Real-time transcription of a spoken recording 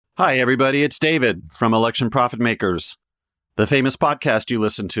Hi, everybody. It's David from Election Profit Makers, the famous podcast you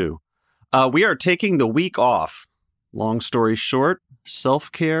listen to. We are taking the week off. Long story short,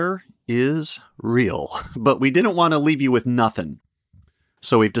 self-care is real, but we didn't want to leave you with nothing.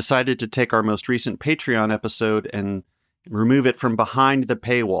 So we've decided to take our most recent Patreon episode and remove it from behind the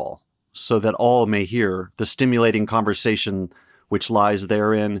paywall so that all may hear the stimulating conversation which lies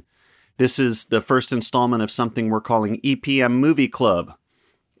therein. This is the first installment of something we're calling EPM Movie Club,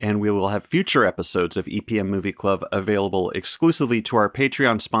 and we will have future episodes of EPM Movie Club available exclusively to our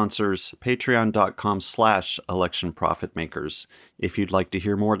Patreon sponsors, patreon.com/Election Profit Makers, if you'd like to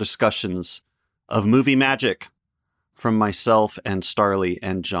hear more discussions of movie magic from myself and Starly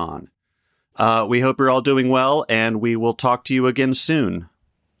and John. We hope you're all doing well, and we will talk to you again soon.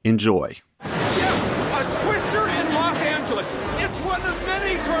 Enjoy. Yes, a twister in Los Angeles. It's one of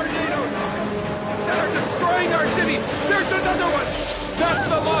many tornadoes that are destroying our city. There's another one. That's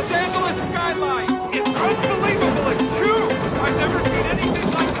the Los Angeles skyline. It's unbelievable. It's huge. I've never seen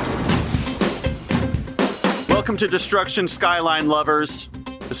anything like it. Welcome to Destruction Skyline lovers.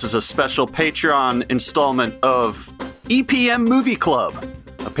 This is a special Patreon installment of EPM Movie Club,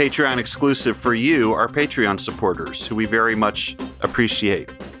 a Patreon exclusive for you, our Patreon supporters, who we very much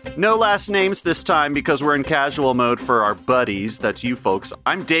appreciate. No last names this time because we're in casual mode for our buddies. That's you folks.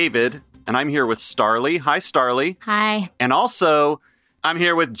 I'm David, and I'm here with Starly. Hi, Starly. Hi. And also, I'm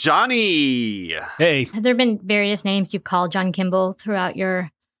here with Johnny. Hey. Have there been various names you've called John Kimball throughout your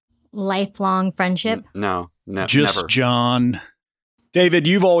lifelong friendship? No, Just never. John. David,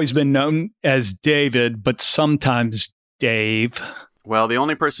 you've always been known as David, but sometimes Dave. Well, the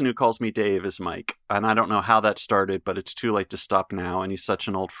only person who calls me Dave is Mike, and I don't know how that started, but it's too late to stop now, and he's such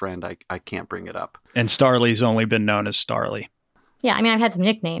an old friend, I can't bring it up. And Starly's only been known as Starly. Yeah, I mean, I've had some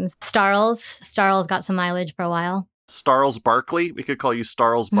nicknames. Starls got some mileage for a while. Starls Barkley? We could call you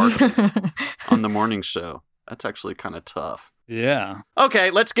Starls Barkley on the morning show. That's actually kind of tough. Yeah.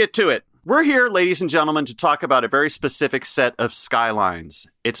 Okay, let's get to it. We're here, ladies and gentlemen, to talk about a very specific set of skylines.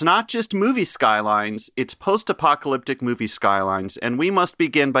 It's not just movie skylines, it's post-apocalyptic movie skylines, and we must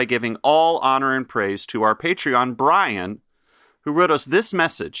begin by giving all honor and praise to our Patreon, Brian, who wrote us this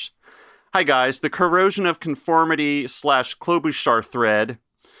message. Hi guys, the corrosion of conformity / Klobuchar thread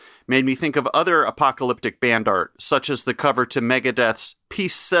made me think of other apocalyptic band art, such as the cover to Megadeth's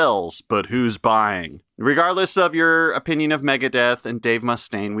Peace Sells, But Who's Buying? Regardless of your opinion of Megadeth and Dave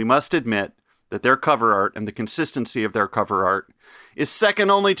Mustaine, we must admit that their cover art and the consistency of their cover art is second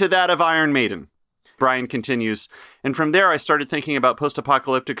only to that of Iron Maiden. Brian continues, and from there I started thinking about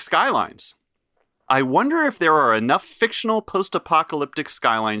post-apocalyptic skylines. I wonder if there are enough fictional post-apocalyptic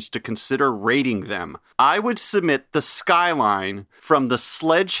skylines to consider rating them. I would submit the skyline from the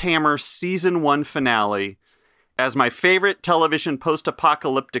Sledgehammer Season 1 finale as my favorite television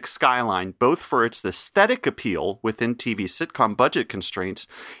post-apocalyptic skyline, both for its aesthetic appeal within TV sitcom budget constraints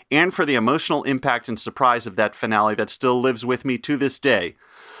and for the emotional impact and surprise of that finale that still lives with me to this day.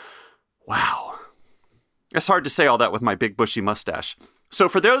 Wow. It's hard to say all that with my big bushy mustache. So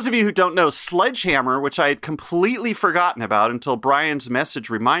for those of you who don't know, Sledgehammer, which I had completely forgotten about until Brian's message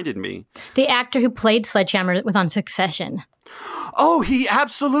reminded me. The actor who played Sledgehammer was on Succession. Oh, he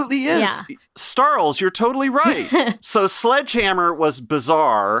absolutely is. Yeah. Starls, you're totally right. So Sledgehammer was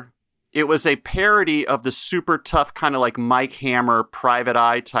bizarre. It was a parody of the super tough kind of like Mike Hammer, Private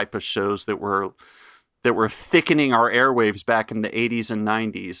Eye type of shows that were thickening our airwaves back in the 80s and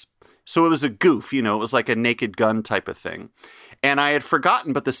 90s. So it was a goof, it was like a Naked Gun type of thing. And I had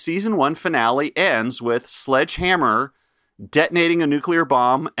forgotten, but the season 1 finale ends with Sledgehammer detonating a nuclear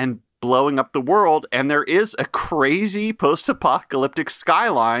bomb and blowing up the world. And there is a crazy post-apocalyptic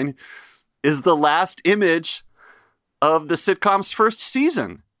skyline is the last image of the sitcom's first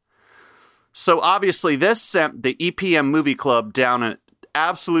season. So obviously this sent the EPM Movie Club down an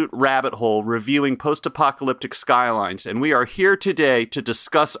absolute rabbit hole reviewing post-apocalyptic skylines, and we are here today to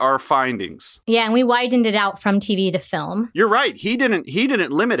discuss our findings. Yeah, and we widened it out from TV to film. You're right. He didn't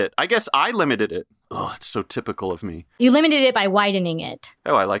limit it. I guess I limited it. Oh, it's so typical of me. You limited it by widening it.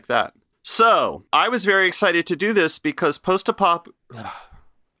 Oh, I like that. So, I was very excited to do this because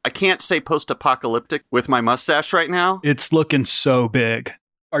I can't say post-apocalyptic with my mustache right now. It's looking so big.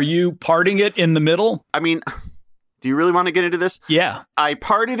 Are you parting it in the middle? I mean, do you really want to get into this? Yeah. I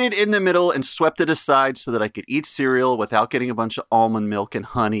parted it in the middle and swept it aside so that I could eat cereal without getting a bunch of almond milk and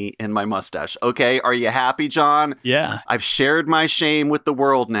honey in my mustache. Okay, are you happy, John? Yeah. I've shared my shame with the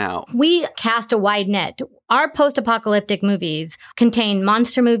world now. We cast a wide net. Our post-apocalyptic movies contain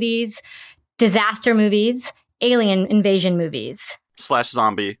monster movies, disaster movies, alien invasion movies. /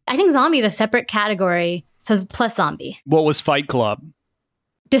 zombie. I think zombie is a separate category, so plus zombie. What was Fight Club?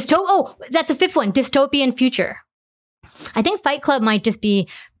 Oh, that's the fifth one. Dystopian future. I think Fight Club might just be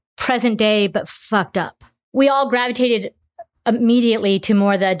present day, but fucked up. We all gravitated immediately to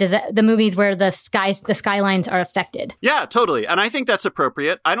more the movies where the skylines are affected. Yeah, totally. And I think that's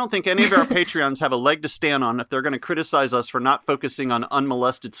appropriate. I don't think any of our Patreons have a leg to stand on if they're going to criticize us for not focusing on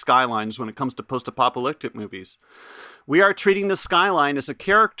unmolested skylines when it comes to post-apocalyptic movies. We are treating the skyline as a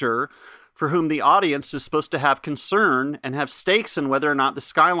character for whom the audience is supposed to have concern and have stakes in whether or not the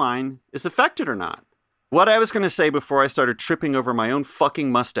skyline is affected or not. What I was going to say before I started tripping over my own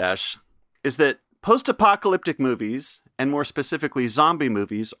fucking mustache is that post-apocalyptic movies, and more specifically zombie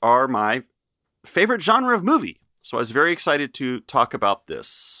movies, are my favorite genre of movie. So I was very excited to talk about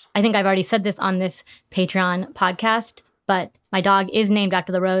this. I think I've already said this on this Patreon podcast, but my dog is named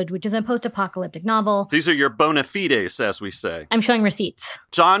after The Road, which is a post-apocalyptic novel. These are your bona fides, as we say. I'm showing receipts.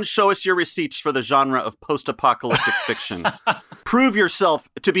 John, show us your receipts for the genre of post-apocalyptic fiction. Prove yourself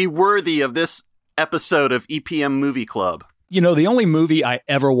to be worthy of this episode of EPM Movie Club. You know, the only movie I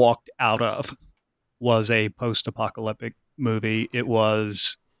ever walked out of was a post-apocalyptic movie. It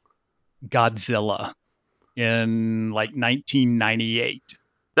was Godzilla in like 1998.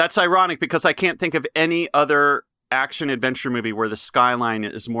 That's ironic because I can't think of any other action-adventure movie where the skyline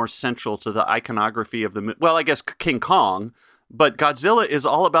is more central to the iconography of the movie. Well, I guess King Kong, but Godzilla is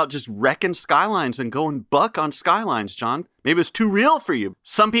all about just wrecking skylines and going buck on skylines, John. Maybe it's too real for you.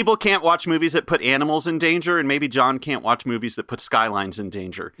 Some people can't watch movies that put animals in danger, and maybe John can't watch movies that put skylines in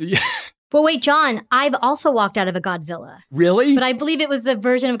danger. Yeah. But wait, John, I've also walked out of a Godzilla. Really? But I believe it was the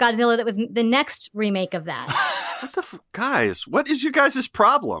version of Godzilla that was the next remake of that. What the guys, what is your guys'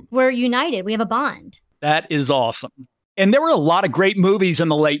 problem? We're united. We have a bond. That is awesome. And there were a lot of great movies in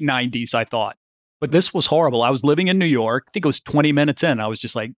the late 90s, I thought. But this was horrible. I was living in New York. I think it was 20 minutes in. I was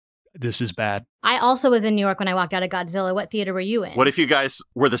just like, this is bad. I also was in New York when I walked out of Godzilla. What theater were you in? What if you guys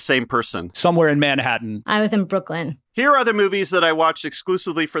were the same person? Somewhere in Manhattan. I was in Brooklyn. Here are the movies that I watched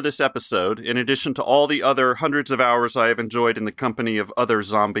exclusively for this episode, in addition to all the other hundreds of hours I have enjoyed in the company of other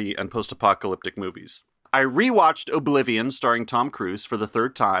zombie and post-apocalyptic movies. I rewatched Oblivion, starring Tom Cruise, for the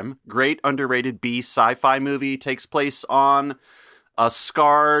third time. Great underrated B sci-fi movie. Takes place on a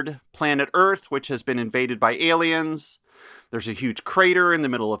scarred planet Earth, which has been invaded by aliens. There's a huge crater in the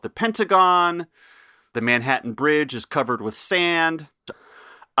middle of the Pentagon. The Manhattan Bridge is covered with sand.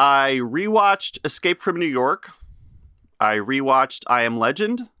 I rewatched Escape from New York. I rewatched I Am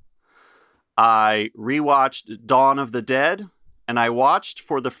Legend. I rewatched Dawn of the Dead. And I watched,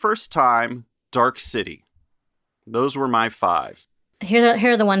 for the first time, Dark City. Those were my 5. Here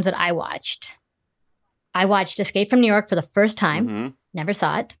are the ones that I watched. I watched Escape from New York for the first time. Mm-hmm. Never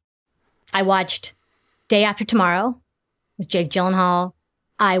saw it. I watched Day After Tomorrow with Jake Gyllenhaal.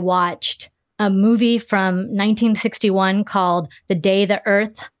 I watched a movie from 1961 called The Day the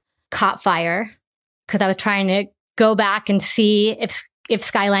Earth Caught Fire, because I was trying to go back and see if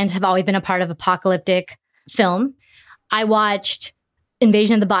skylines have always been a part of apocalyptic film. I watched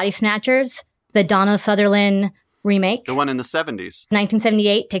Invasion of the Body Snatchers, the Donald Sutherland remake. The one in the 70s.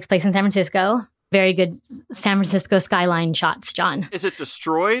 1978, takes place in San Francisco. Very good San Francisco skyline shots, John. Is it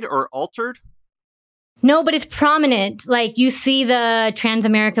destroyed or altered? No, but it's prominent. Like, you see the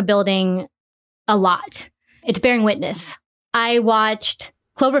Transamerica building a lot. It's bearing witness. I watched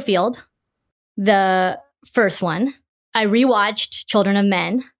Cloverfield, the first one. I rewatched Children of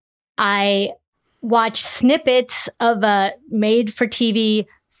Men. I watched snippets of a made-for-TV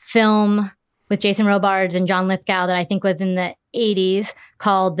film with Jason Robards and John Lithgow that I think was in the 80s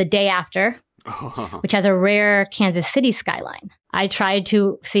called The Day After, which has a rare Kansas City skyline. I tried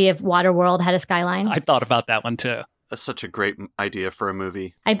to see if Waterworld had a skyline. I thought about that one too. That's such a great idea for a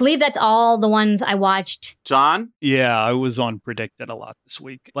movie. I believe that's all the ones I watched. John? Yeah, I was on Predicted a lot this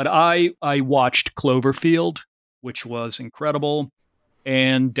week. But I watched Cloverfield, which was incredible,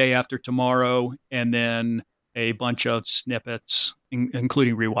 and Day After Tomorrow, and then a bunch of snippets,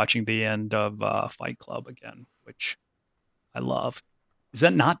 including rewatching the end of Fight Club again, which I love. Is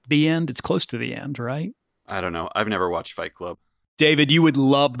that not the end? It's close to the end, right? I don't know. I've never watched Fight Club. David, you would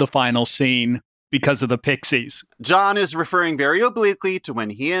love the final scene because of the Pixies. John is referring very obliquely to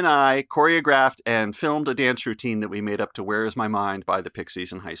when he and I choreographed and filmed a dance routine that we made up to Where Is My Mind by the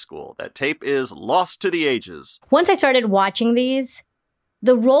Pixies in high school. That tape is lost to the ages. Once I started watching these,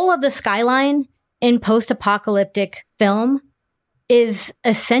 the role of the skyline in post-apocalyptic film is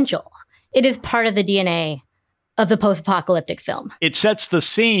essential. It is part of the DNA of the post-apocalyptic film. It sets the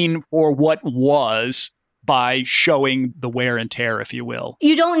scene for what was by showing the wear and tear, if you will.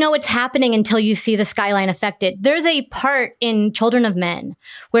 You don't know what's happening until you see the skyline affected. There's a part in Children of Men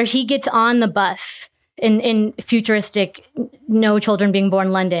where he gets on the bus in futuristic, no children being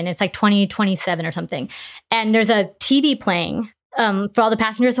born London. It's like 2027 or something. And there's a TV playing for all the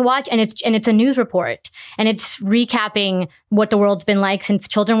passengers to watch, and it's a news report, and it's recapping what the world's been like since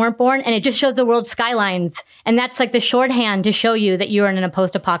children weren't born, and it just shows the world's skylines, and that's like the shorthand to show you that you're in a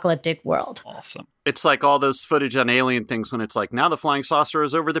post-apocalyptic world. Awesome. It's like all those footage on alien things when it's like, now the flying saucer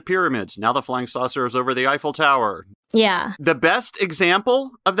is over the pyramids, now the flying saucer is over the Eiffel Tower. Yeah. The best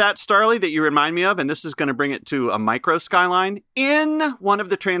example of that, Starly, that you remind me of, and this is going to bring it to a micro skyline, in one of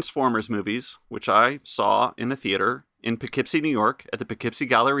the Transformers movies, which I saw in a theater in Poughkeepsie, New York, at the Poughkeepsie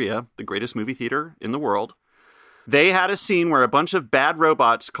Galleria, the greatest movie theater in the world. They had a scene where a bunch of bad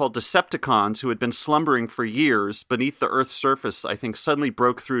robots called Decepticons, who had been slumbering for years beneath the Earth's surface, I think suddenly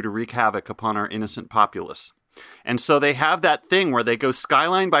broke through to wreak havoc upon our innocent populace. And so they have that thing where they go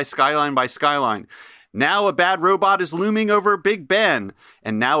skyline by skyline by skyline. Now a bad robot is looming over Big Ben,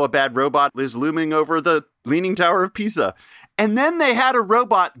 and now a bad robot is looming over the Leaning Tower of Pisa. And then they had a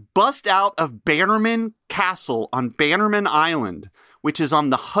robot bust out of Bannerman Castle on Bannerman Island, which is on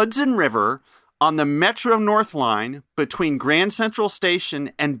the Hudson River on the Metro North Line between Grand Central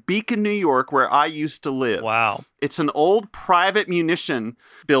Station and Beacon, New York, where I used to live. Wow. It's an old private munition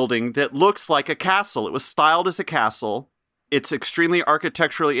building that looks like a castle. It was styled as a castle. It's extremely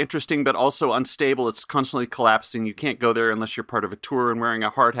architecturally interesting, but also unstable. It's constantly collapsing. You can't go there unless you're part of a tour and wearing a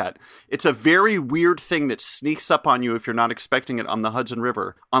hard hat. It's a very weird thing that sneaks up on you if you're not expecting it on the Hudson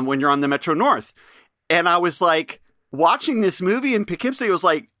River when you're on the Metro North. And I was like, watching this movie in Poughkeepsie, I was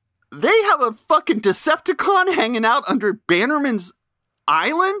like, they have a fucking Decepticon hanging out under Bannerman's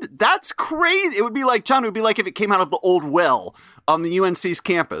Island? That's crazy. It would be like, John, it would be like if it came out of the old well on the UNC's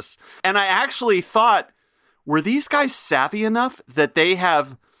campus. And I actually thought, were these guys savvy enough that they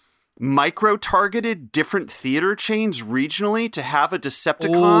have micro-targeted different theater chains regionally to have a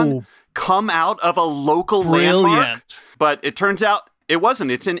Decepticon come out of a local landmark? But it turns out it wasn't.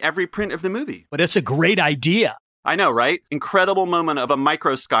 It's in every print of the movie. But it's a great idea. I know, right? Incredible moment of a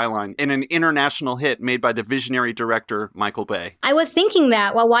micro skyline in an international hit made by the visionary director, Michael Bay. I was thinking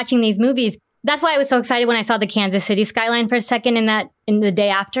that while watching these movies. That's why I was so excited when I saw the Kansas City skyline for a second in the day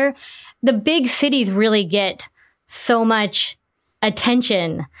after. The big cities really get so much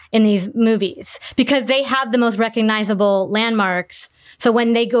attention in these movies because they have the most recognizable landmarks. So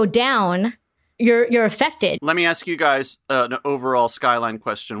when they go down, you're affected. Let me ask you guys an overall skyline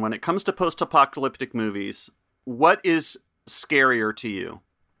question. When it comes to post-apocalyptic movies, what is scarier to you?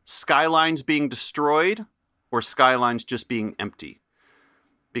 Skylines being destroyed or skylines just being empty?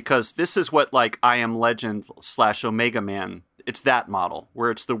 Because this is what, like, I Am Legend / Omega Man, it's that model,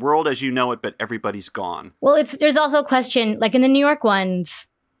 where it's the world as you know it, but everybody's gone. Well, there's also a question, like in the New York ones,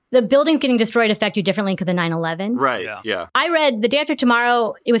 the buildings getting destroyed affect you differently because of 9/11. Right, yeah. I read The Day After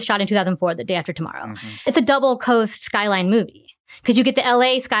Tomorrow, it was shot in 2004, The Day After Tomorrow. Mm-hmm. It's a double coast skyline movie because you get the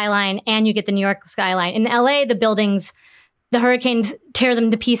LA skyline and you get the New York skyline. In LA, the buildings, the hurricanes tear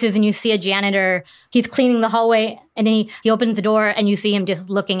them to pieces and you see a janitor. He's cleaning the hallway and then he opens the door and you see him just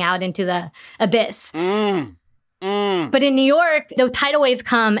looking out into the abyss. But in New York, the tidal waves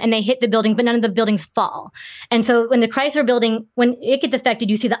come and they hit the building, but none of the buildings fall. And so when the Chrysler building, when it gets affected,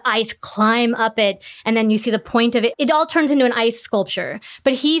 you see the ice climb up it and then you see the point of it. It all turns into an ice sculpture.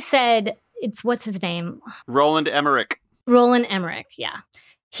 But he said, what's his name? Roland Emmerich. Roland Emmerich, yeah.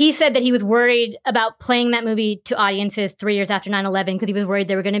 He said that he was worried about playing that movie to audiences 3 years after 9/11 because he was worried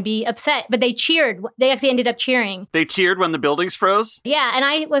they were going to be upset. But they cheered. They actually ended up cheering. They cheered when the buildings froze? Yeah, and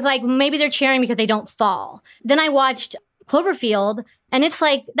I was like, maybe they're cheering because they don't fall. Then I watched Cloverfield, and it's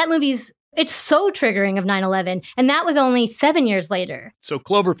like, it's so triggering of 9/11. And that was only 7 years later. So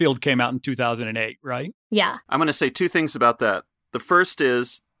Cloverfield came out in 2008, right? Yeah. I'm going to say two things about that. The first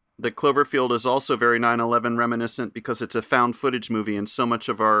is that Cloverfield is also very 9/11 reminiscent because it's a found footage movie, and so much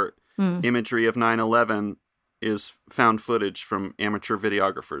of our imagery of 9/11 is found footage from amateur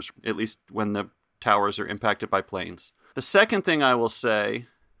videographers, at least when the towers are impacted by planes. The second thing I will say,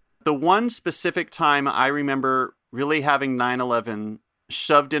 the one specific time I remember really having 9/11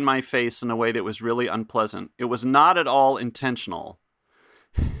 shoved in my face in a way that was really unpleasant. It was not at all intentional.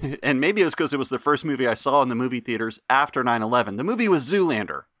 And maybe it was because it was the first movie I saw in the movie theaters after 9/11. The movie was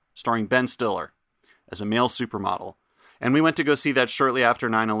Zoolander, starring Ben Stiller as a male supermodel. And we went to go see that shortly after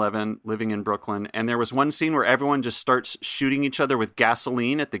 9/11, living in Brooklyn. And there was one scene where everyone just starts shooting each other with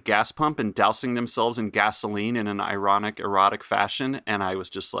gasoline at the gas pump and dousing themselves in gasoline in an ironic, erotic fashion. And I was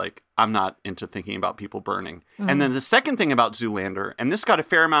just like, I'm not into thinking about people burning. And then the second thing about Zoolander, and this got a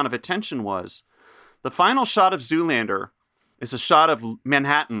fair amount of attention, was the final shot of Zoolander is a shot of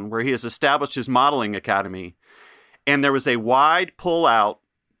Manhattan where he has established his modeling academy. And there was a wide pull out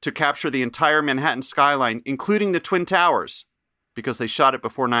to capture the entire Manhattan skyline, including the Twin Towers, because they shot it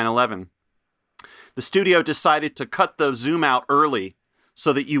before 9/11. The studio decided to cut the zoom out early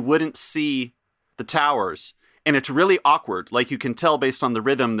so that you wouldn't see the towers. And it's really awkward. Like, you can tell based on the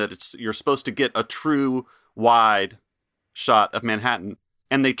rhythm that you're supposed to get a true wide shot of Manhattan.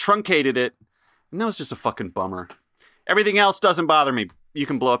 And they truncated it, and that was just a fucking bummer. Everything else doesn't bother me. You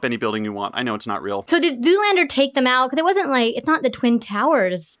can blow up any building you want. I know it's not real. So did Zoolander take them out? Because it wasn't like, it's not the Twin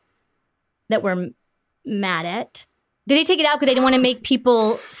Towers that we're mad at. Did they take it out because they didn't want to make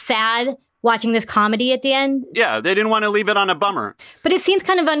people sad watching this comedy at the end? Yeah, they didn't want to leave it on a bummer. But it seems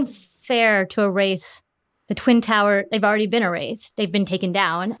kind of unfair to erase the Twin Tower. They've already been erased. They've been taken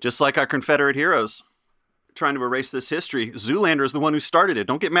down. Just like our Confederate heroes trying to erase this history. Zoolander is the one who started it.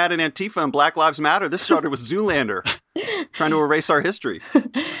 Don't get mad at Antifa and Black Lives Matter. This started with Zoolander trying to erase our history.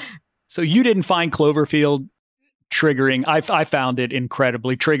 So you didn't find Cloverfield triggering. I found it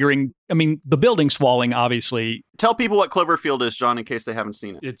incredibly triggering. I mean, the building's falling, obviously. Tell people what Cloverfield is, John, in case they haven't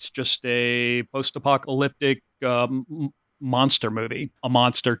seen it. It's just a post-apocalyptic monster movie. A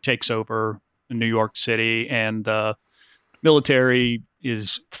monster takes over New York City, and the military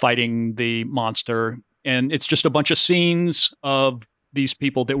is fighting the monster. And it's just a bunch of scenes of these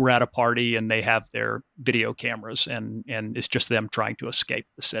people that were at a party, and they have their video cameras, and it's just them trying to escape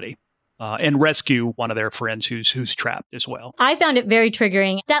the city and rescue one of their friends who's trapped as well. I found it very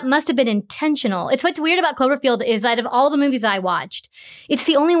triggering. That must have been intentional. It's what's weird about Cloverfield is out of all the movies I watched, it's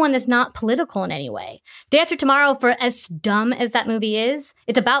the only one that's not political in any way. Day After Tomorrow, for as dumb as that movie is,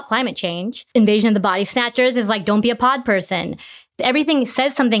 it's about climate change. Invasion of the Body Snatchers is like, don't be a pod person. Everything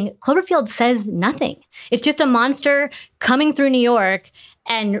says something. Cloverfield says nothing. It's just a monster coming through New York,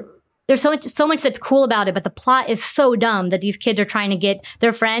 and there's so much that's cool about it, but the plot is so dumb that these kids are trying to get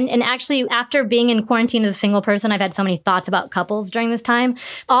their friend. And actually, after being in quarantine as a single person, I've had so many thoughts about couples during this time.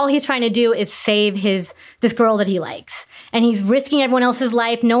 All he's trying to do is save this girl that he likes. And he's risking everyone else's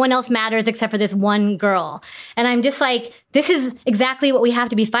life. No one else matters except for this one girl. And I'm just like, this is exactly what we have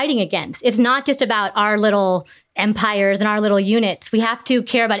to be fighting against. It's not just about our little empires and our little units. We have to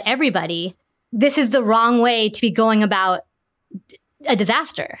care about everybody. This is the wrong way to be going about a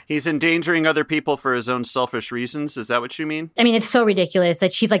disaster. He's endangering other people for his own selfish reasons. Is that what you mean? I mean, it's so ridiculous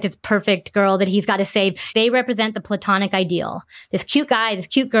that she's like this perfect girl that he's got to save. They represent the platonic ideal. This cute guy, this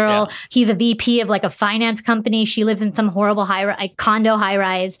cute girl. Yeah. He's a VP of like a finance company. She lives in some horrible condo high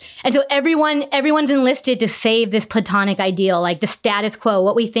rise. And so everyone's enlisted to save this platonic ideal, like the status quo,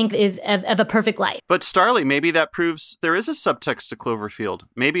 what we think is of a perfect life. But Starlee, maybe that proves there is a subtext to Cloverfield.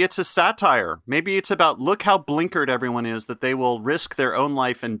 Maybe it's a satire. Maybe it's about, look how blinkered everyone is that they will risk their own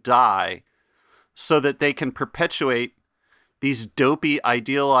life and die so that they can perpetuate these dopey,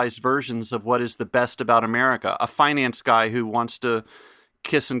 idealized versions of what is the best about America. A finance guy who wants to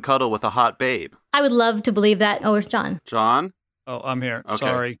kiss and cuddle with a hot babe. I would love to believe that. Oh, it's John. John? Oh, I'm here. Okay.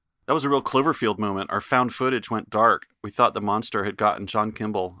 Sorry. That was a real Cloverfield moment. Our found footage went dark. We thought the monster had gotten John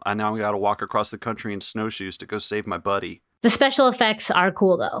Kimball. I now got to walk across the country in snowshoes to go save my buddy. The special effects are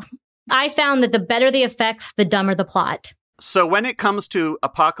cool, though. I found that the better the effects, the dumber the plot. So when it comes to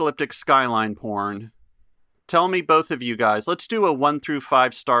apocalyptic skyline porn, tell me, both of you guys, let's do a 1 through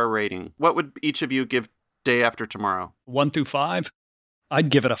 5 star rating. What would each of you give Day After Tomorrow? 1 through 5? I'd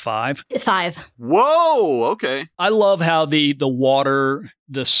give it a 5. 5. Whoa, okay. I love how the water,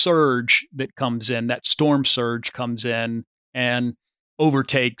 the surge that comes in, that storm surge comes in and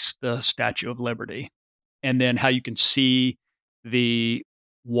overtakes the Statue of Liberty. And then how you can see the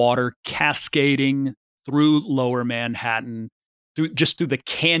water cascading through lower Manhattan, through the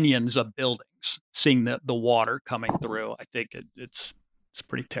canyons of buildings, seeing the water coming through. I think it's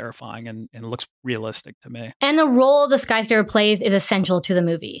pretty terrifying and looks realistic to me. And the role the skyscraper plays is essential to the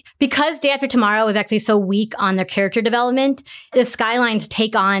movie. Because Day After Tomorrow is actually so weak on their character development, the skylines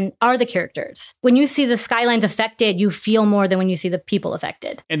are the characters. When you see the skylines affected, you feel more than when you see the people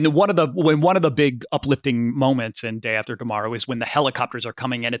affected. And one of the big uplifting moments in Day After Tomorrow is when the helicopters are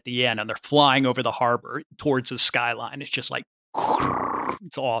coming in at the end and they're flying over the harbor towards the skyline. It's just like,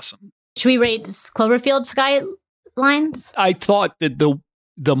 it's awesome. Should we rate Cloverfield skylines? I thought that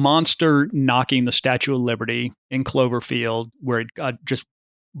the monster knocking the Statue of Liberty in Cloverfield, where it got just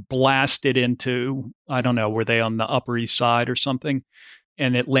blasted into, I don't know, were they on the Upper East Side or something?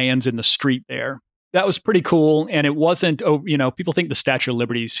 And it lands in the street there. That was pretty cool. And it wasn't, people think the Statue of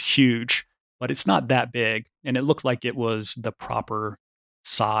Liberty is huge, but it's not that big. And it looked like it was the proper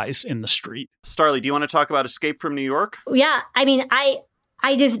size in the street. Starlee, do you want to talk about Escape from New York? Yeah. I mean, I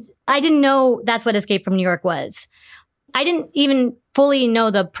didn't know that's what Escape from New York was. I didn't even fully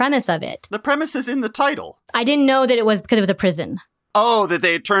know the premise of it. The premise is in the title. I didn't know that it was because it was a prison. Oh, that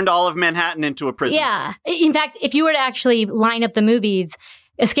they had turned all of Manhattan into a prison. Yeah. In fact, if you were to actually line up the movies,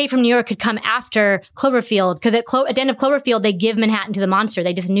 Escape from New York could come after Cloverfield, because at the end of Cloverfield, they give Manhattan to the monster.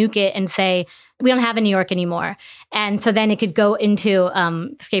 They just nuke it and say, we don't have a New York anymore. And so then it could go into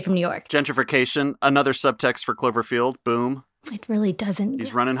Escape from New York. Gentrification, another subtext for Cloverfield. Boom. It really doesn't.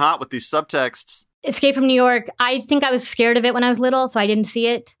 He's running hot with these subtexts. Escape from New York, I think I was scared of it when I was little, so I didn't see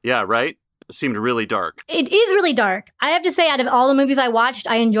it. Yeah, right? It seemed really dark. It is really dark. I have to say, out of all the movies I watched,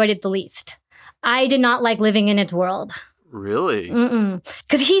 I enjoyed it the least. I did not like living in its world. Really?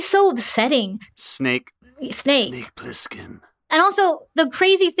 Because he's so upsetting. Snake Plissken. And also, the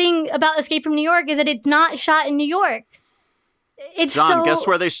crazy thing about Escape from New York is that it's not shot in New York. It's John, guess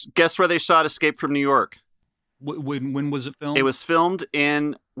where they shot Escape from New York? When was it filmed? It was filmed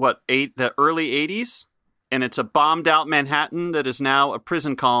in the early 80s, and it's a bombed out Manhattan that is now a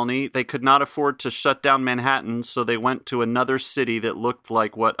prison colony. They could not afford to shut down Manhattan, so they went to another city that looked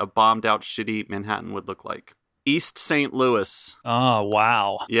like what a bombed out shitty Manhattan would look like. East St. Louis. Oh,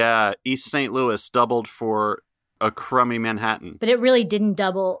 wow. Yeah, East St. Louis doubled for a crummy Manhattan. But it really didn't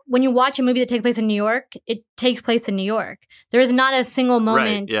double. When you watch a movie that takes place in New York, it takes place in New York. There is not a single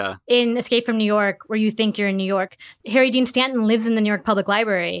moment in Escape from New York where you think you're in New York. Harry Dean Stanton lives in the New York Public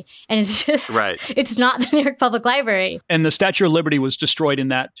Library, and it's just, it's not the New York Public Library. And the Statue of Liberty was destroyed in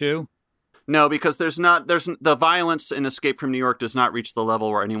that too? No, because the violence in Escape from New York does not reach the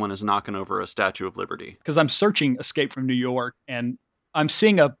level where anyone is knocking over a Statue of Liberty. Because I'm searching Escape from New York, and I'm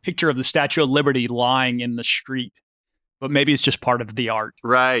seeing a picture of the Statue of Liberty lying in the street, but maybe it's just part of the art.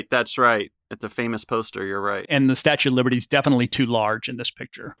 Right, that's right. At the famous poster, you're right. And the Statue of Liberty is definitely too large in this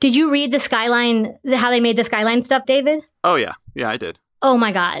picture. Did you read the Skyline, how they made the Skyline stuff, David? Oh, yeah. Yeah, I did. Oh,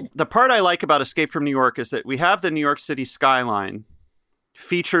 my God. The part I like about Escape from New York is that we have the New York City skyline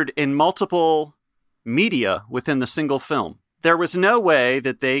featured in multiple media within the single film. There was no way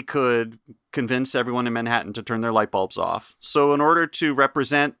that they could convince everyone in Manhattan to turn their light bulbs off. So in order to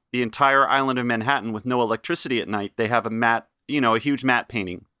represent the entire island of Manhattan with no electricity at night, they have a huge matte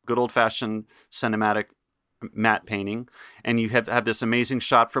painting, good old-fashioned cinematic matte painting. And you have this amazing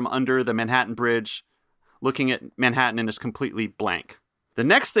shot from under the Manhattan Bridge looking at Manhattan, and it's completely blank. The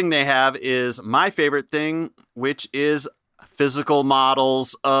next thing they have is my favorite thing, which is physical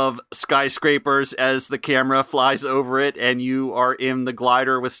models of skyscrapers as the camera flies over it and you are in the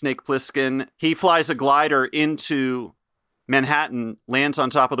glider with Snake Plissken. He flies a glider into Manhattan, lands on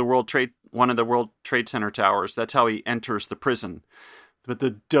top of one of the World Trade Center towers. That's how he enters the prison. But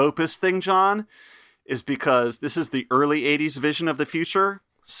the dopest thing, John, is because this is the early 80s vision of the future.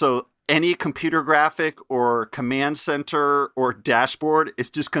 So any computer graphic or command center or dashboard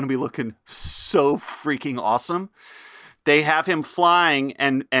is just going to be looking so freaking awesome. They have him flying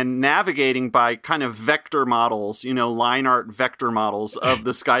and navigating by kind of vector models, line art vector models of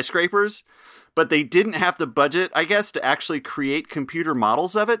the skyscrapers. But they didn't have the budget, I guess, to actually create computer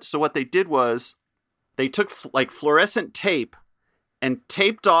models of it. So what they did was they took fluorescent tape and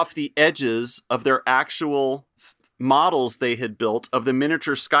taped off the edges of their actual models they had built of the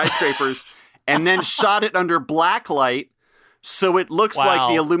miniature skyscrapers and then shot it under black light. So it looks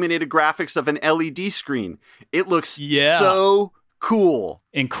like the illuminated graphics of an LED screen. It looks so cool.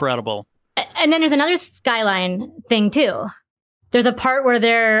 Incredible. And then there's another skyline thing, too. There's a part where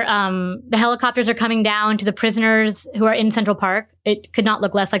the helicopters are coming down to the prisoners who are in Central Park. It could not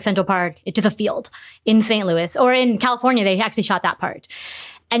look less like Central Park. It's just a field in St. Louis. Or in California, they actually shot that part.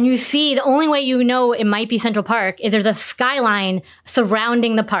 And you see, the only way you know it might be Central Park is there's a skyline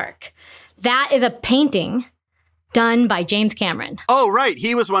surrounding the park. That is a painting done by James Cameron. Oh, right.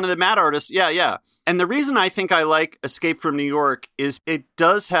 He was one of the matte artists. Yeah. And the reason I think I like Escape from New York is it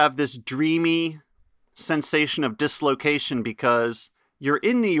does have this dreamy sensation of dislocation because you're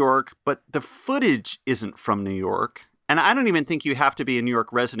in New York, but the footage isn't from New York. And I don't even think you have to be a New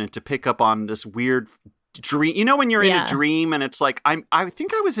York resident to pick up on this weird dream. You know, when you're in a dream and it's like, I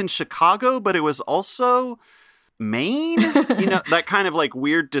think I was in Chicago, but it was also Maine, that kind of like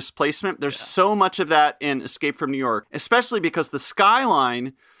weird displacement. There's so much of that in Escape from New York, especially because the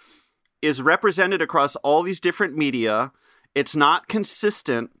skyline is represented across all these different media. It's not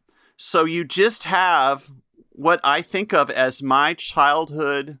consistent. So you just have what I think of as my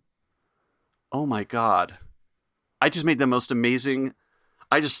childhood. Oh my God. I just made the most amazing.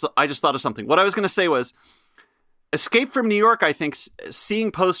 I just thought of something. What I was going to say was Escape from New York, I think,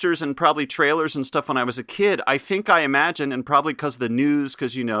 seeing posters and probably trailers and stuff when I was a kid, I think I imagine, and probably because of the news,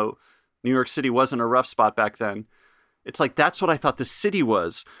 because, New York City wasn't a rough spot back then. It's like, that's what I thought the city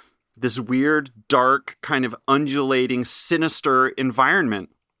was. This weird, dark, kind of undulating, sinister environment.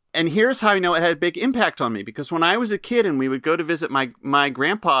 And here's how I know it had a big impact on me, because when I was a kid and we would go to visit my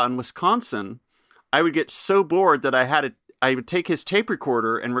grandpa in Wisconsin, I would get so bored that I would take his tape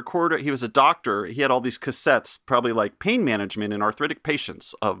recorder and record it. He was a doctor. He had all these cassettes, probably like pain management in arthritic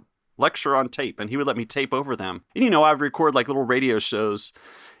patients, a lecture on tape, and he would let me tape over them. And, I would record like little radio shows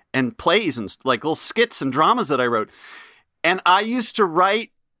and plays and like little skits and dramas that I wrote. And I used to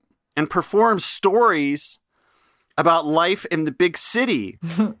write and perform stories about life in the big city.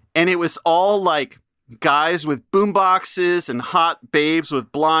 And it was all like guys with boomboxes and hot babes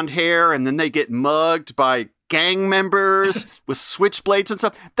with blonde hair, and then they get mugged by gang members with switchblades and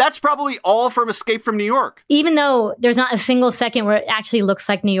stuff. That's probably all from Escape from New York. Even though there's not a single second where it actually looks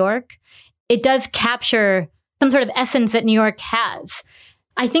like New York, it does capture some sort of essence that New York has.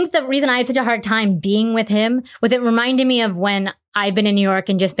 I think the reason I had such a hard time being with him was it reminded me of when I've been in New York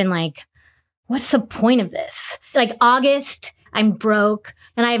and just been like, what's the point of this? Like August, I'm broke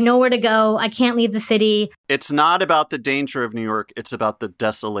and I have nowhere to go. I can't leave the city. It's not about the danger of New York. It's about the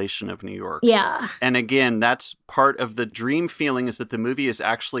desolation of New York. Yeah. And again, that's part of the dream feeling, is that the movie is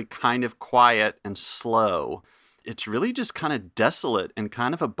actually kind of quiet and slow. It's really just kind of desolate and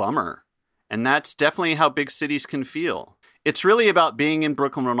kind of a bummer. And that's definitely how big cities can feel. It's really about being in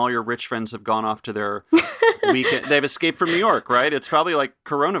Brooklyn when all your rich friends have gone off to their weekend. They've escaped from New York, right? It's probably like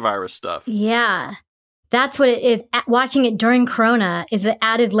coronavirus stuff. Yeah. That's what it is. Watching it during Corona is the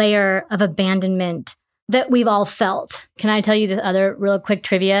added layer of abandonment that we've all felt. Can I tell you this other real quick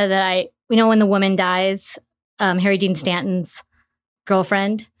trivia that when the woman dies, Harry Dean Stanton's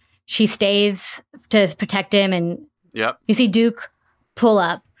girlfriend, she stays to protect him, and yep. You see Duke pull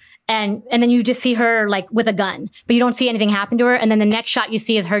up. And then you just see her like with a gun, but you don't see anything happen to her. And then the next shot you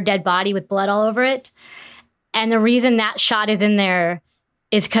see is her dead body with blood all over it. And the reason that shot is in there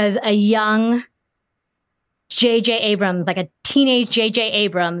is because a young J.J. Abrams, like a teenage J.J.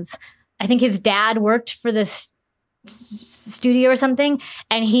 Abrams, I think his dad worked for this studio or something.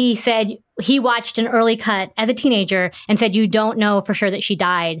 And he said he watched an early cut as a teenager and said, you don't know for sure that she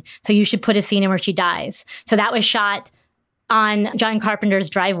died, so you should put a scene in where she dies. So that was shot on John Carpenter's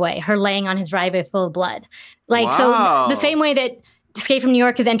driveway, her laying on his driveway full of blood. Wow. So the same way that Escape from New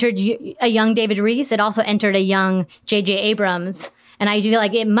York has entered a young David Reese, it also entered a young J.J. Abrams. And I feel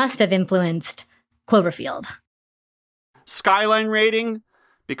like it must have influenced Cloverfield. Skyline rating,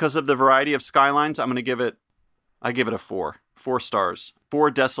 because of the variety of skylines, I give it a 4. 4 stars.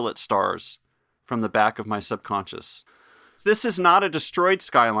 4 desolate stars from the back of my subconscious. This is not a destroyed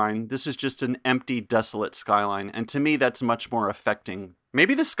skyline. This is just an empty, desolate skyline. And to me, that's much more affecting.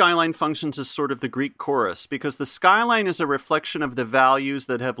 Maybe the skyline functions as sort of the Greek chorus, because the skyline is a reflection of the values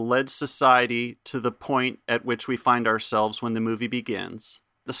that have led society to the point at which we find ourselves when the movie begins.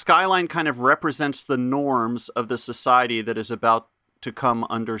 The skyline kind of represents the norms of the society that is about to come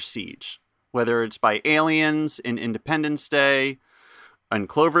under siege, whether it's by aliens in Independence Day, in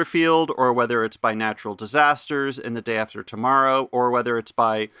Cloverfield, or whether it's by natural disasters in The Day After Tomorrow, or whether it's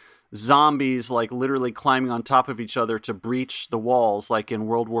by zombies like literally climbing on top of each other to breach the walls, like in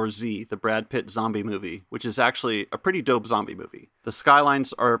World War Z, the Brad Pitt zombie movie, which is actually a pretty dope zombie movie. The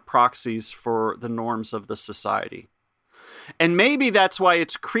skylines are proxies for the norms of the society. And maybe that's why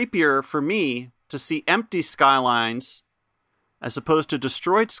it's creepier for me to see empty skylines as opposed to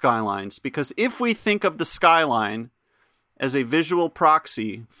destroyed skylines, because if we think of the skyline as a visual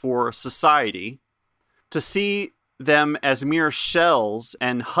proxy for society, to see them as mere shells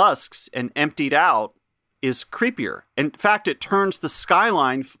and husks and emptied out is creepier. In fact, it turns the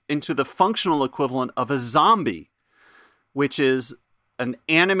skyline into the functional equivalent of a zombie, which is an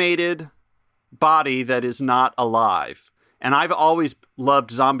animated body that is not alive. And I've always loved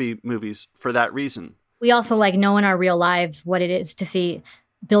zombie movies for that reason. We also know in our real lives what it is to see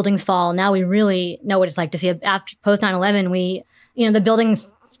buildings fall. Now we really know what it's like to see after post 9/11. The buildings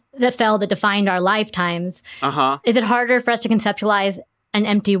that fell that defined our lifetimes. Uh-huh. Is it harder for us to conceptualize an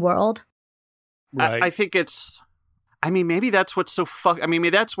empty world? Right. I think maybe that's what's so maybe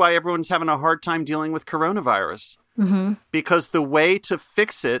that's why everyone's having a hard time dealing with coronavirus. Mm-hmm. Because the way to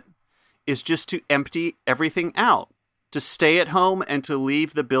fix it is just to empty everything out, to stay at home and to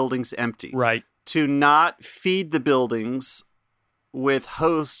leave the buildings empty. Right. To not feed the buildings with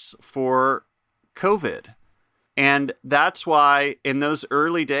hosts for COVID. And that's why in those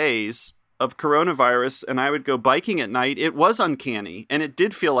early days of coronavirus, and I would go biking at night, it was uncanny. And it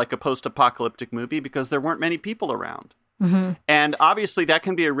did feel like a post-apocalyptic movie because there weren't many people around. Mm-hmm. And obviously that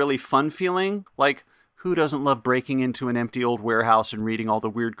can be a really fun feeling. Like, Who doesn't love breaking into an empty old warehouse and reading all the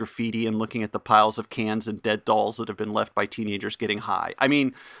weird graffiti and looking at the piles of cans and dead dolls that have been left by teenagers getting high? I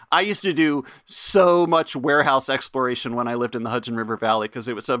mean, I used to do so much warehouse exploration when I lived in the Hudson River Valley because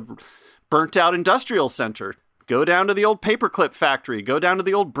it was a burnt out industrial center. Go down to the old paperclip factory, go down to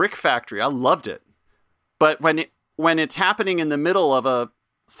the old brick factory. I loved it. But when it's happening in the middle of a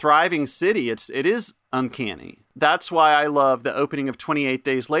thriving city, it is uncanny. That's why I love the opening of 28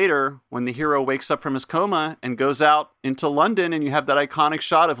 Days Later when the hero wakes up from his coma and goes out into London and you have that iconic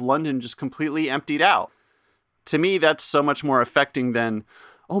shot of London just completely emptied out. To me, that's so much more affecting than,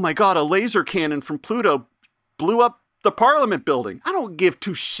 oh my God, a laser cannon from Pluto blew up the Parliament building. I don't give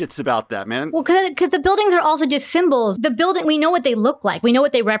two shits about that, man. Well, because the buildings are also just symbols. The building, we know what they look like. We know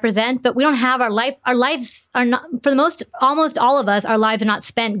what they represent, but we don't have our life. Our lives are not, for the most, almost all of us, our lives are not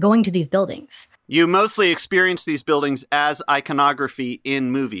spent going to these buildings. You mostly experience these buildings as iconography in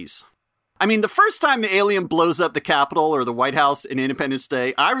movies. I mean, the first time the alien blows up the Capitol or the White House in Independence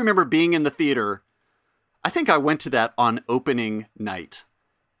Day, I remember being in the theater. I think I went to that on opening night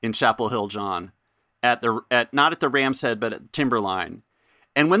in Chapel Hill, John, not at the Ram's Head, but at Timberline.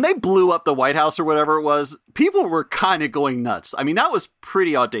 And when they blew up the White House or whatever it was, people were kind of going nuts. I mean, that was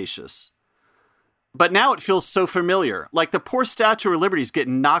pretty audacious. But now it feels so familiar. Like the poor Statue of Liberty is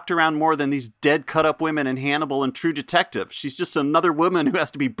getting knocked around more than these dead cut-up women in Hannibal and True Detective. She's just another woman who has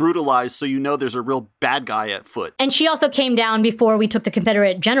to be brutalized so you know there's a real bad guy at foot. And she also came down before we took the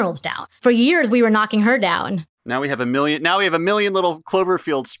Confederate generals down. For years, we were knocking her down. Now we have a million little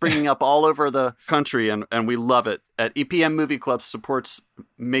Cloverfields springing up all over the country, and we love it. At EPM Movie Club supports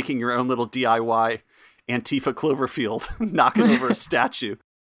making your own little DIY Antifa Cloverfield, knocking over a statue.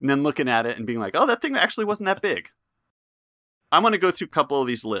 And then looking at it and being like, oh, that thing actually wasn't that big. I'm going to go through a couple of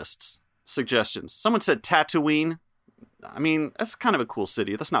these lists. Suggestions. Someone said Tatooine. I mean, that's kind of a cool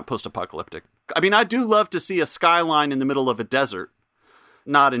city. That's not post-apocalyptic. I mean, I do love to see a skyline in the middle of a desert.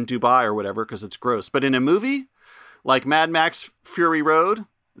 Not in Dubai or whatever, because it's gross. But in a movie like Mad Max Fury Road,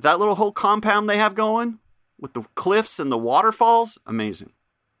 that little whole compound they have going with the cliffs and the waterfalls, amazing.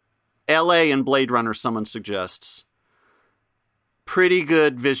 LA and Blade Runner, someone suggests. Pretty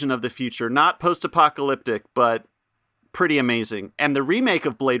good vision of the future. Not post-apocalyptic, but pretty amazing. And the remake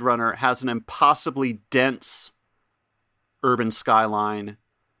of Blade Runner has an impossibly dense urban skyline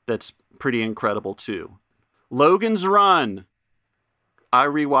that's pretty incredible too. Logan's Run. I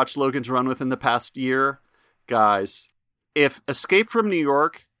rewatched Logan's Run within the past year. Guys, if Escape from New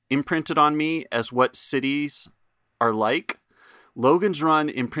York imprinted on me as what cities are like, Logan's Run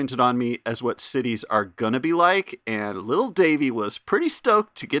imprinted on me as what cities are gonna be like, and little Davey was pretty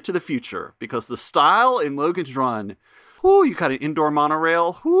stoked to get to the future because the style in Logan's Run, whoo, you got an indoor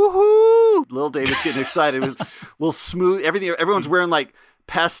monorail, whoo-hoo! Little David's getting excited with little smooth, everything. Everyone's wearing like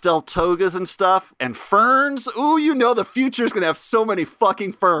pastel togas and stuff, and ferns. Ooh, you know the future's gonna have so many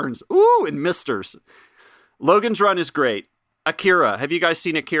fucking ferns. Ooh, and misters. Logan's Run is great. Akira, have you guys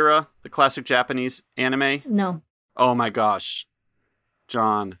seen Akira, the classic Japanese anime? No. Oh my gosh.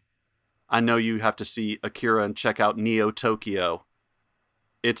 John, I know you have to see Akira and check out Neo Tokyo.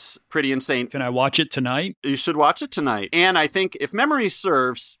 It's pretty insane. Can I watch it tonight? You should watch it tonight. And I think, if memory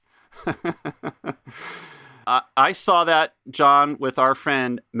serves, I saw that, John, with our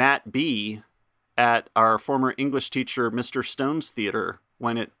friend Matt B. at our former English teacher, Mr. Stone's Theater,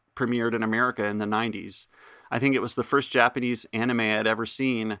 when it premiered in America in the 90s. I think it was the first Japanese anime I'd ever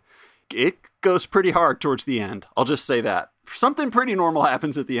seen. It goes pretty hard towards the end. I'll just say that. Something pretty normal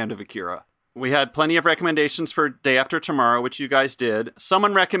happens at the end of Akira. We had plenty of recommendations for Day After Tomorrow, which you guys did.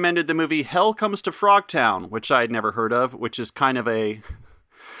 Someone recommended the movie Hell Comes to Frogtown, which I'd never heard of, which is kind of the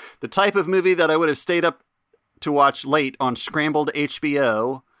type of movie that I would have stayed up to watch late on scrambled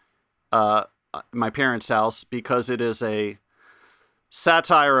HBO, my parents' house, because it is a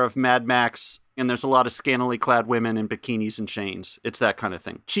satire of Mad Max, and there's a lot of scantily clad women in bikinis and chains. It's that kind of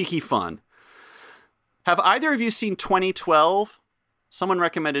thing. Cheeky fun. Have either of you seen 2012? Someone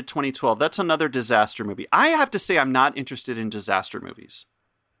recommended 2012. That's another disaster movie. I have to say I'm not interested in disaster movies.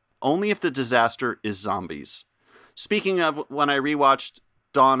 Only if the disaster is zombies. Speaking of, when I rewatched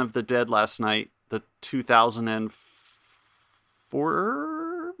Dawn of the Dead last night, the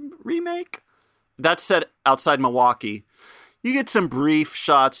 2004 remake, that's set outside Milwaukee. You get some brief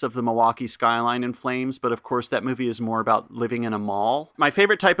shots of the Milwaukee skyline in flames, but of course that movie is more about living in a mall. My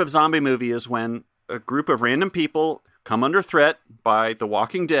favorite type of zombie movie is when a group of random people come under threat by the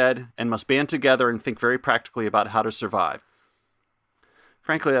Walking Dead and must band together and think very practically about how to survive.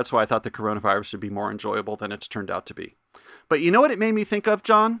 Frankly, that's why I thought the coronavirus would be more enjoyable than it's turned out to be. But you know what it made me think of,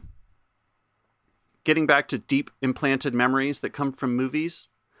 John? Getting back to deep implanted memories that come from movies.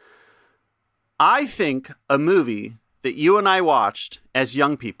 I think a movie that you and I watched as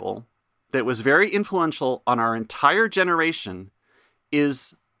young people that was very influential on our entire generation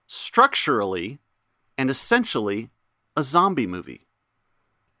is structurally and essentially a zombie movie.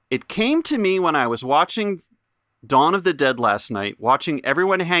 It came to me when I was watching Dawn of the Dead last night, watching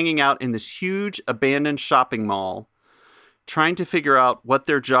everyone hanging out in this huge abandoned shopping mall, trying to figure out what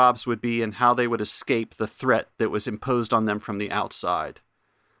their jobs would be and how they would escape the threat that was imposed on them from the outside.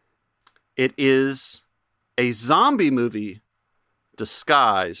 It is a zombie movie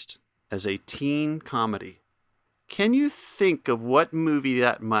disguised as a teen comedy. Can you think of what movie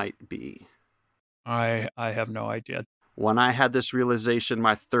that might be? I have no idea. When I had this realization,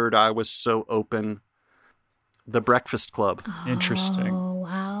 my third eye was so open. The Breakfast Club. Interesting. Oh,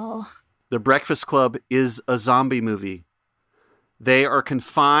 wow. The Breakfast Club is a zombie movie. They are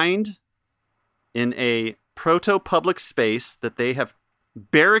confined in a proto-public space that they have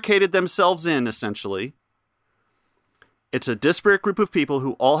barricaded themselves in, essentially. It's a disparate group of people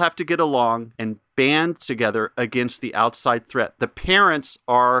who all have to get along and band together against the outside threat. The parents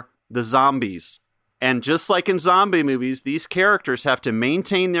are the zombies. And just like in zombie movies, these characters have to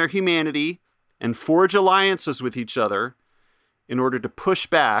maintain their humanity and forge alliances with each other in order to push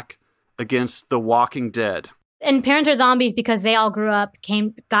back against the Walking Dead. And parents are zombies because they all grew up,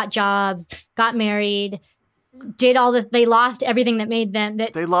 got jobs, got married, did all this. They lost everything that made them.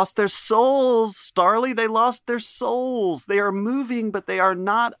 They lost their souls, Starly. They lost their souls. They are moving, but they are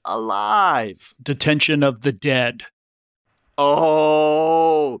not alive. Detention of the Dead.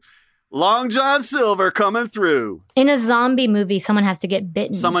 Oh, Long John Silver coming through. In a zombie movie, someone has to get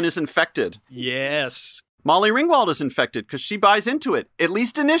bitten. Someone is infected. Yes. Molly Ringwald is infected because she buys into it, at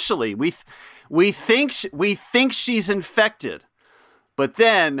least initially. We think she's infected. But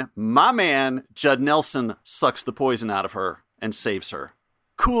then my man, Judd Nelson, sucks the poison out of her and saves her.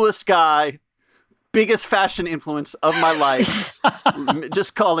 Coolest guy, biggest fashion influence of my life.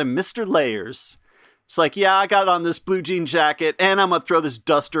 Just call him Mr. Layers. It's like, yeah, I got on this blue jean jacket and I'm going to throw this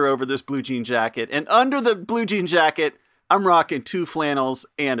duster over this blue jean jacket. And under the blue jean jacket, I'm rocking 2 flannels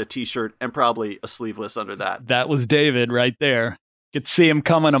and a t-shirt and probably a sleeveless under that. That was David right there. Could see him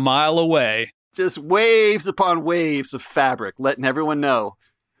coming a mile away. Just waves upon waves of fabric, letting everyone know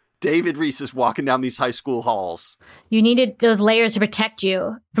David Reese is walking down these high school halls. You needed those layers to protect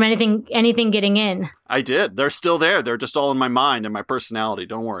you from anything getting in. I did. They're still there. They're just all in my mind and my personality.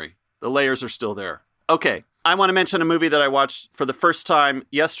 Don't worry. The layers are still there. Okay. I want to mention a movie that I watched for the first time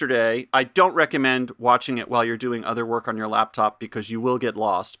yesterday. I don't recommend watching it while you're doing other work on your laptop because you will get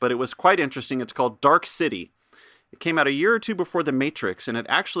lost, but it was quite interesting. It's called Dark City. It came out a year or two before The Matrix, and it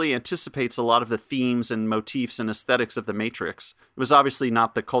actually anticipates a lot of the themes and motifs and aesthetics of The Matrix. It was obviously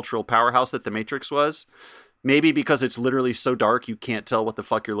not the cultural powerhouse that The Matrix was. Maybe because it's literally so dark you can't tell what the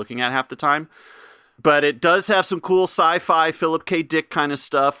fuck you're looking at half the time. But it does have some cool sci-fi Philip K. Dick kind of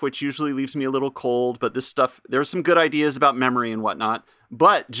stuff, which usually leaves me a little cold. But this stuff, there's some good ideas about memory and whatnot.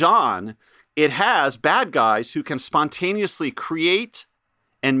 But, John, it has bad guys who can spontaneously create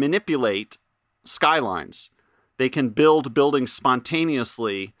and manipulate skylines. They can build buildings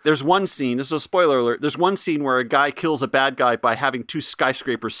spontaneously. There's one scene, this is a spoiler alert, there's one scene where a guy kills a bad guy by having 2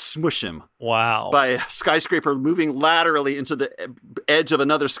 skyscrapers smush him. Wow. By a skyscraper moving laterally into the edge of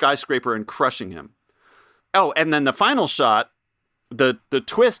another skyscraper and crushing him. Oh, and then the final shot, the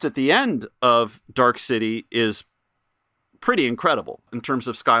twist at the end of Dark City is pretty incredible in terms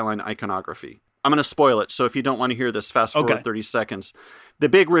of skyline iconography. I'm going to spoil it, so if you don't want to hear this, fast forward 30 seconds. The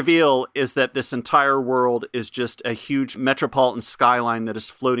big reveal is that this entire world is just a huge metropolitan skyline that is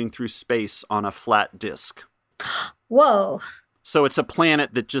floating through space on a flat disk. Whoa. So it's a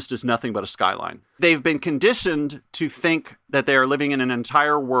planet that just is nothing but a skyline. They've been conditioned to think that they are living in an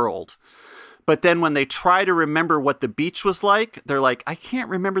entire world. But then when they try to remember what the beach was like, they're like, I can't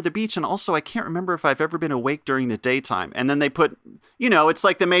remember the beach. And also, I can't remember if I've ever been awake during the daytime. And then they put, it's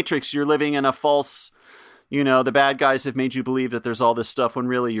like the Matrix. You're living in a false, the bad guys have made you believe that there's all this stuff when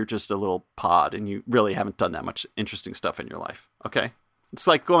really you're just a little pod and you really haven't done that much interesting stuff in your life. Okay? It's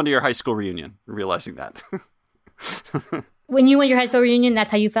like going to your high school reunion, realizing that. When you went to your high school reunion, that's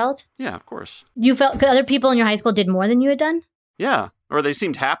how you felt? Yeah, of course. You felt, because other people in your high school did more than you had done? Yeah, or they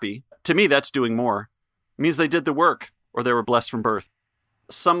seemed happy. To me, that's doing more. It means they did the work, or they were blessed from birth.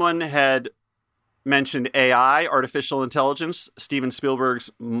 Someone had mentioned AI, artificial intelligence, Steven Spielberg's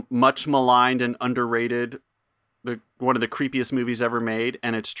much maligned and underrated, one of the creepiest movies ever made.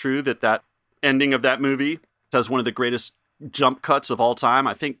 And it's true that ending of that movie has one of the greatest jump cuts of all time.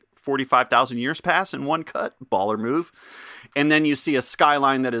 I think 45,000 years pass in one cut. Baller move. And then you see a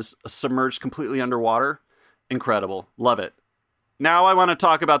skyline that is submerged completely underwater. Incredible. Love it. Now I want to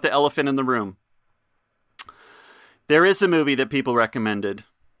talk about the elephant in the room. There is a movie that people recommended.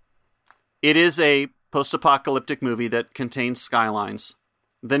 It is a post-apocalyptic movie that contains skylines.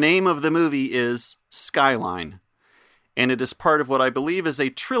 The name of the movie is Skyline, and it is part of what I believe is a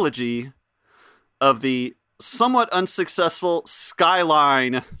trilogy of the somewhat unsuccessful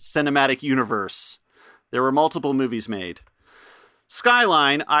Skyline cinematic universe. There were multiple movies made.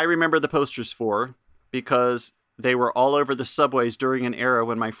 Skyline, I remember the posters for because they were all over the subways during an era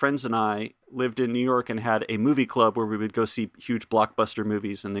when my friends and I lived in New York and had a movie club where we would go see huge blockbuster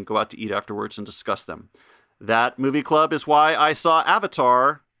movies and then go out to eat afterwards and discuss them. That movie club is why I saw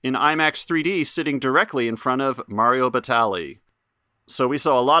Avatar in IMAX 3D sitting directly in front of Mario Batali. So we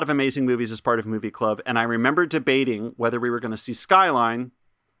saw a lot of amazing movies as part of Movie Club, and I remember debating whether we were going to see Skyline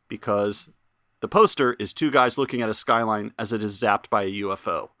because the poster is two guys looking at a skyline as it is zapped by a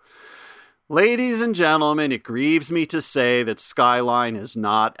UFO. Ladies and gentlemen, it grieves me to say that Skyline is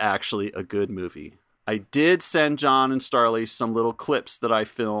not actually a good movie. I did send John and Starley some little clips that I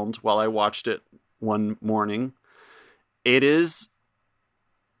filmed while I watched it one morning. It is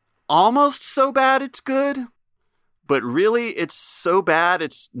almost so bad it's good, but really it's so bad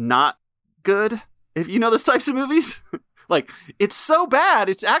it's not good. If you know those types of movies, like it's so bad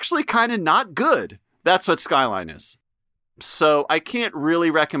it's actually kind of not good. That's what Skyline is. So I can't really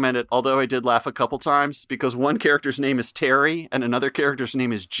recommend it, although I did laugh a couple times because one character's name is Terry and another character's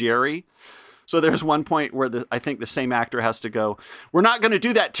name is Jerry. So there's one point where I think the same actor has to go, "We're not going to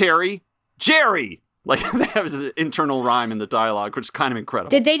do that, Terry. Jerry!" Like, they have an internal rhyme in the dialogue, which is kind of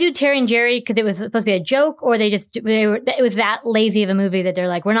incredible. Did they do Terry and Jerry because it was supposed to be a joke, or it was that lazy of a movie that they're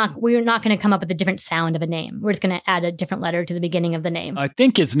like, we're not going to come up with a different sound of a name. We're just going to add a different letter to the beginning of the name. I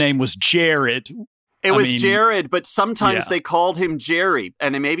think his name was Jared. It was Jared, but sometimes they called him Jerry.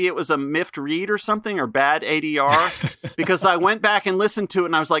 And maybe it was a miffed read or something, or bad ADR. Because I went back and listened to it,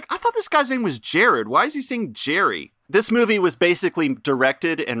 and I was like, I thought this guy's name was Jared. Why is he saying Jerry? This movie was basically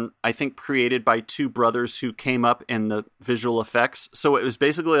directed and I think created by two brothers who came up in the visual effects. So it was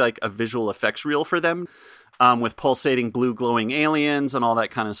basically like a visual effects reel for them. With pulsating blue glowing aliens and all that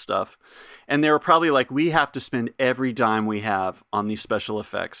kind of stuff. And they were probably like, we have to spend every dime we have on these special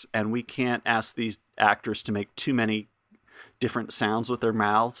effects, and we can't ask these actors to make too many different sounds with their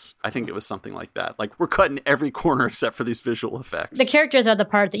mouths. I think it was something like that. Like, we're cutting every corner except for these visual effects. The characters are the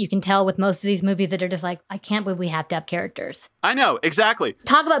part that you can tell with most of these movies that are just like, I can't believe we have to have characters. I know, exactly.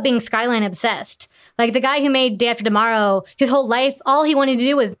 Talk about being Skyline obsessed. Like, the guy who made Day After Tomorrow, his whole life, all he wanted to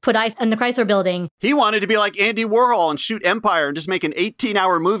do was put ice on the Chrysler Building. He wanted to be like Andy Warhol and shoot Empire and just make an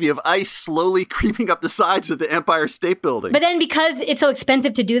 18-hour movie of ice slowly creeping up the sides of the Empire State Building. But then because it's so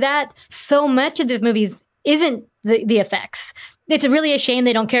expensive to do that, so much of these movies isn't the effects. It's really a shame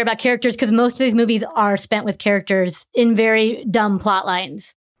they don't care about characters because most of these movies are spent with characters in very dumb plot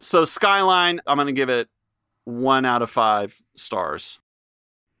lines. So Skyline, I'm going to give it 1 out of 5 stars.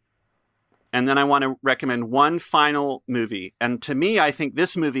 And then I want to recommend one final movie. And to me, I think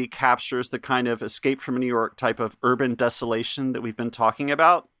this movie captures the kind of Escape from New York type of urban desolation that we've been talking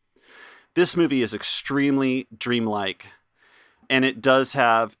about. This movie is extremely dreamlike. And it does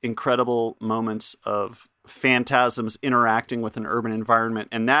have incredible moments of phantasms interacting with an urban environment.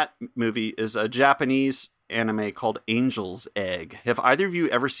 And that movie is a Japanese anime called Angel's Egg. Have either of you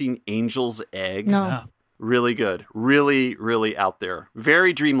ever seen Angel's Egg? No. Yeah. Really good. Really, really out there.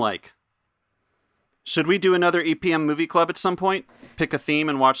 Very dreamlike. Should we do another EPM movie club at some point? Pick a theme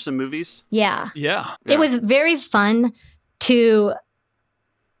and watch some movies? Yeah. Yeah. It was very fun to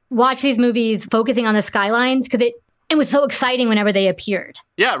watch these movies focusing on the skylines because it was so exciting whenever they appeared.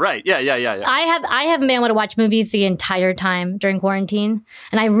 Yeah, right. Yeah. I haven't been able to watch movies the entire time during quarantine,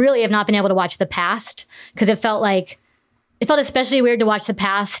 and I really have not been able to watch The Past because it felt especially weird to watch The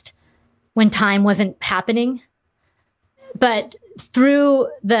Past when time wasn't happening. But through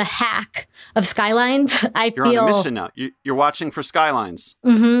the hack of Skylines, You're on a mission now. You're watching for Skylines.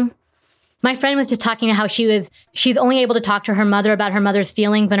 Mm-hmm. My friend was just talking about how she's only able to talk to her mother about her mother's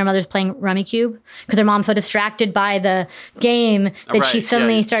feelings when her mother's playing Rummikub because her mom's so distracted by the game that she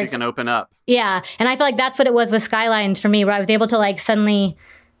suddenly starts. She can open up. Yeah. And I feel like that's what it was with Skylines for me, where I was able to like suddenly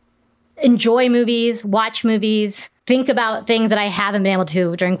enjoy movies, watch movies, think about things that I haven't been able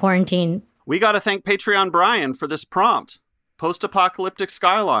to during quarantine. We got to thank Patreon Brian for this prompt. Post-apocalyptic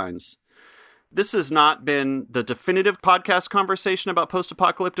skylines. This has not been the definitive podcast conversation about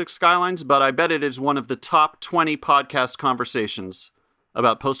post-apocalyptic skylines, but I bet it is one of the top 20 podcast conversations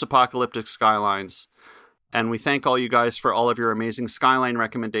about post-apocalyptic skylines. And we thank all you guys for all of your amazing skyline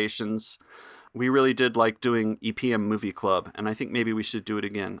recommendations. We really did like doing EPM Movie Club, and I think maybe we should do it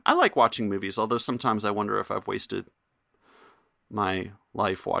again. I like watching movies, although sometimes I wonder if I've wasted my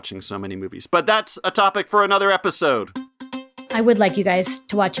life watching so many movies. But that's a topic for another episode. I would like you guys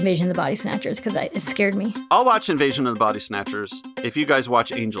to watch Invasion of the Body Snatchers because it scared me. I'll watch Invasion of the Body Snatchers if you guys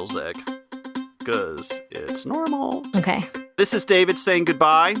watch Angel's Egg, because it's normal. Okay. This is David saying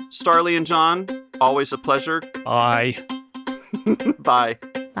goodbye. Starlee and John, always a pleasure. Bye. Bye.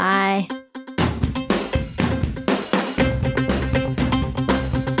 Bye.